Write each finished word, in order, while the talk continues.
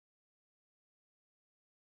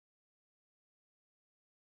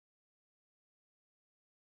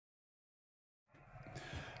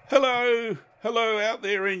Hello out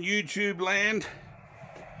there in YouTube land.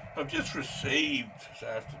 I've just received this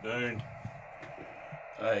afternoon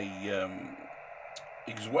a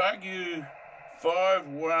Xiegu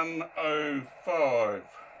 5105,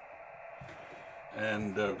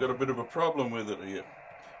 and I've got a bit of a problem with it here.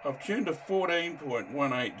 I've tuned to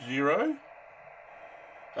 14.180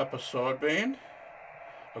 upper sideband.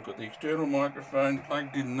 I've got the external microphone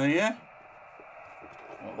plugged in there,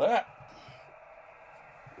 like that.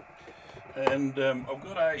 And I've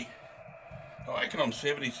got a Icon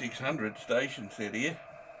 7600 station set here.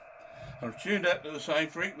 I've tuned up to the same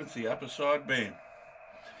frequency, upper sideband.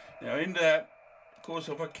 Now in that, of course,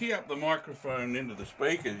 if I key up the microphone into the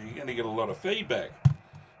speakers, you're going to get a lot of feedback.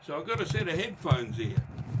 So I've got a set of headphones here.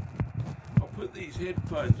 I'll put these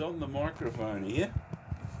headphones on the microphone here,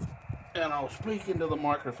 and I'll speak into the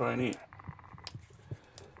microphone here.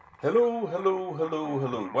 Hello, hello, hello,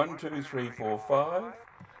 hello. 1, 2, 3, 4, 5.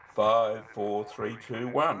 5, 4, 3, 2,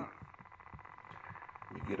 1.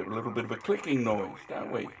 We get a little bit of a clicking noise,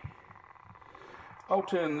 don't we? I'll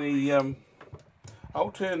turn the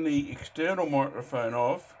external microphone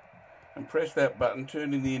off and press that button,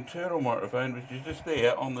 turning the internal microphone, which is just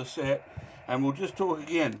there on the set, and we'll just talk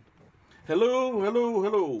again. Hello, hello,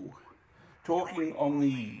 hello. Talking on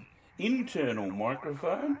the internal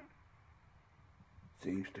microphone.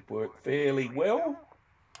 Seems to work fairly well.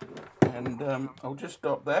 And I'll just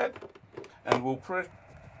stop that, and we'll press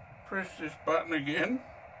this button again,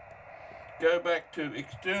 go back to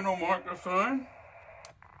external microphone,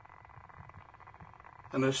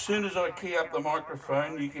 and as soon as I key up the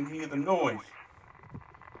microphone you can hear the noise.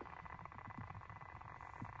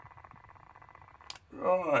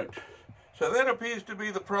 Right, so that appears to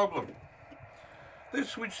be the problem. Let's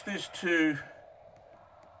switch this to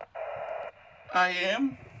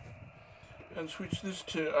AM. And switch this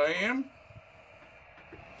to AM.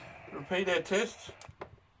 Repeat our tests.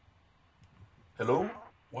 Hello.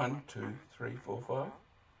 1, 2, 3, 4, 5.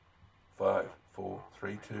 5, 4,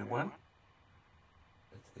 3, 2, 1.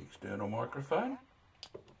 That's the external microphone.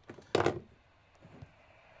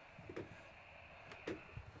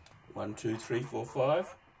 1, 2, 3, 4,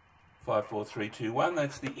 5. 5, 4, 3, 2, 1.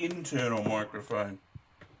 That's the internal microphone.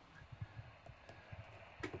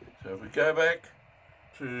 So if we go back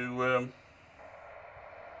to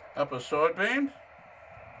upper sideband,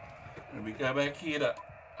 and we go back here to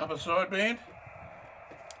upper sideband,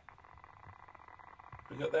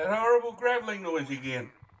 we've got that horrible gravelling noise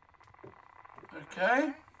again.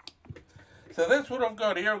 Okay, so that's what I've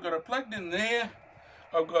got here. I've got it plugged in there.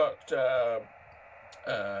 I've got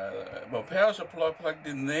my power supply plugged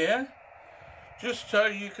in there, just so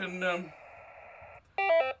you can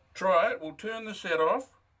try it. We'll turn the set off.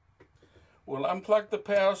 We'll unplug the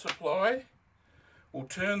power supply. We'll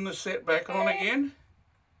turn the set back on again.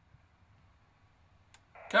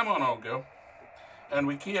 Come on, old girl. And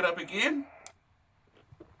we key it up again.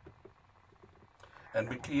 And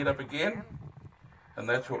we key it up again. And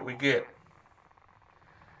that's what we get.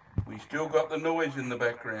 We still got the noise in the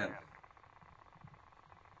background.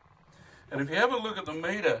 And if you have a look at the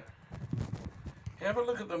meter,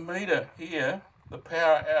 here, the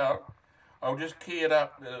power out, I'll just key it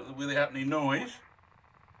up without any noise.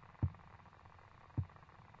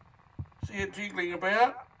 See it jiggling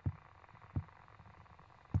about?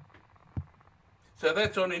 So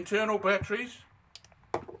that's on internal batteries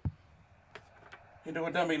into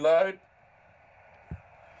a dummy load.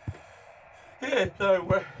 Yeah,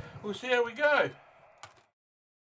 so we'll see how we go.